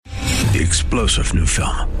The explosive new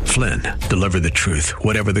film, Flynn, Deliver the Truth,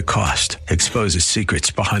 Whatever the Cost, exposes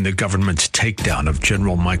secrets behind the government's takedown of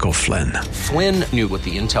General Michael Flynn. Flynn knew what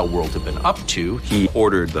the intel world had been up to. He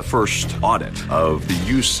ordered the first audit of the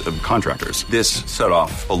use of contractors. This set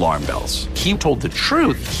off alarm bells. He told the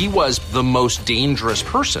truth. He was the most dangerous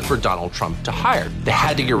person for Donald Trump to hire. They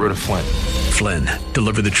had to get rid of Flynn. Flynn,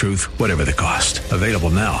 Deliver the Truth, Whatever the Cost. Available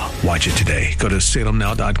now. Watch it today. Go to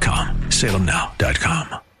salemnow.com.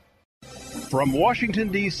 salemnow.com. From Washington,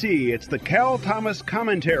 D.C., it's the Cal Thomas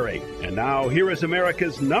Commentary. And now, here is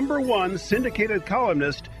America's #1 syndicated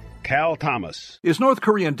columnist, Cal Thomas. Is North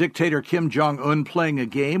Korean dictator Kim Jong-un playing a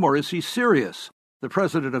game, or is he serious? The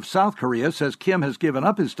president of South Korea says Kim has given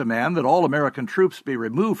up his demand that all American troops be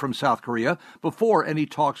removed from South Korea before any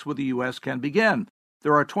talks with the U.S. can begin.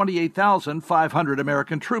 There are 28,500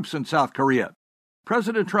 American troops in South Korea.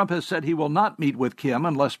 President Trump has said he will not meet with Kim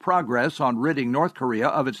unless progress on ridding North Korea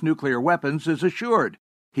of its nuclear weapons is assured.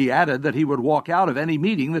 He added that he would walk out of any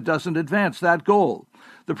meeting that doesn't advance that goal.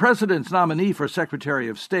 The president's nominee for Secretary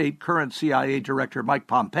of State, current CIA Director Mike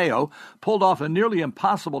Pompeo, pulled off a nearly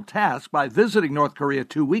impossible task by visiting North Korea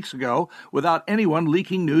 2 weeks ago without anyone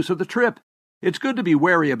leaking news of the trip. It's good to be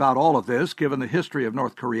wary about all of this, given the history of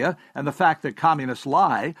North Korea and the fact that communists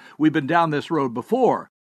lie. We've been down this road before.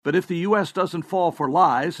 But if the U.S. doesn't fall for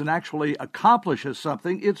lies and actually accomplishes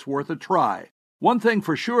something, it's worth a try. One thing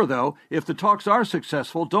for sure, though, if the talks are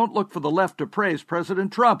successful, don't look for the left to praise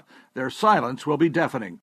President Trump. Their silence will be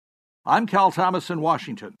deafening. I'm Cal Thomas in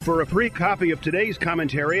Washington. For a free copy of today's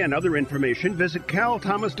commentary and other information, visit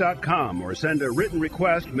calthomas.com or send a written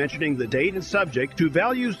request mentioning the date and subject to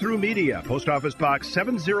Values Through Media, Post Office Box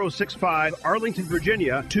 7065, Arlington,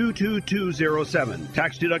 Virginia 22207.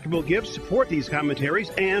 Tax-deductible gifts support these commentaries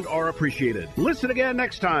and are appreciated. Listen again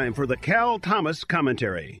next time for the Cal Thomas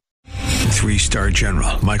Commentary. 3-star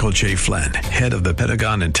General Michael J. Flynn, head of the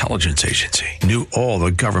Pentagon Intelligence Agency, knew all the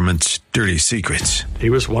government's dirty secrets. He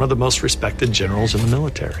was one of the most respected generals in the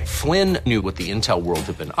military. Flynn knew what the intel world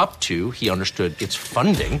had been up to. He understood its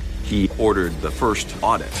funding. He ordered the first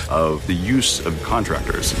audit of the use of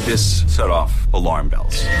contractors. This set off alarm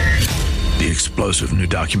bells. The explosive new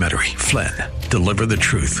documentary, Flynn, Deliver the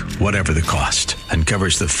Truth, Whatever the Cost,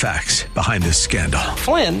 uncovers the facts behind this scandal.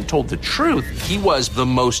 Flynn told the truth. He was the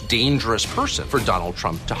most dangerous person for Donald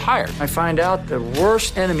Trump to hire. I find out the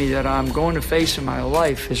worst enemy that I'm going to face in my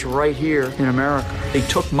life is right here in America. They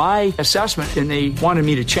took my assessment and they wanted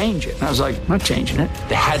me to change it. And I was like, I'm not changing it.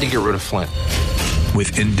 They had to get rid of Flynn.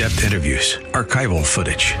 With in-depth interviews, archival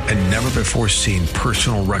footage, and never-before-seen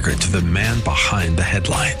personal records of the man behind the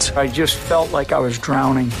headlines. I just felt like I was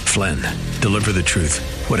drowning. Flynn, Deliver the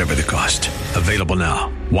Truth, Whatever the Cost. Available now.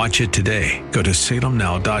 Watch it today. Go to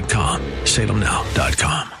salemnow.com.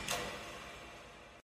 salemnow.com.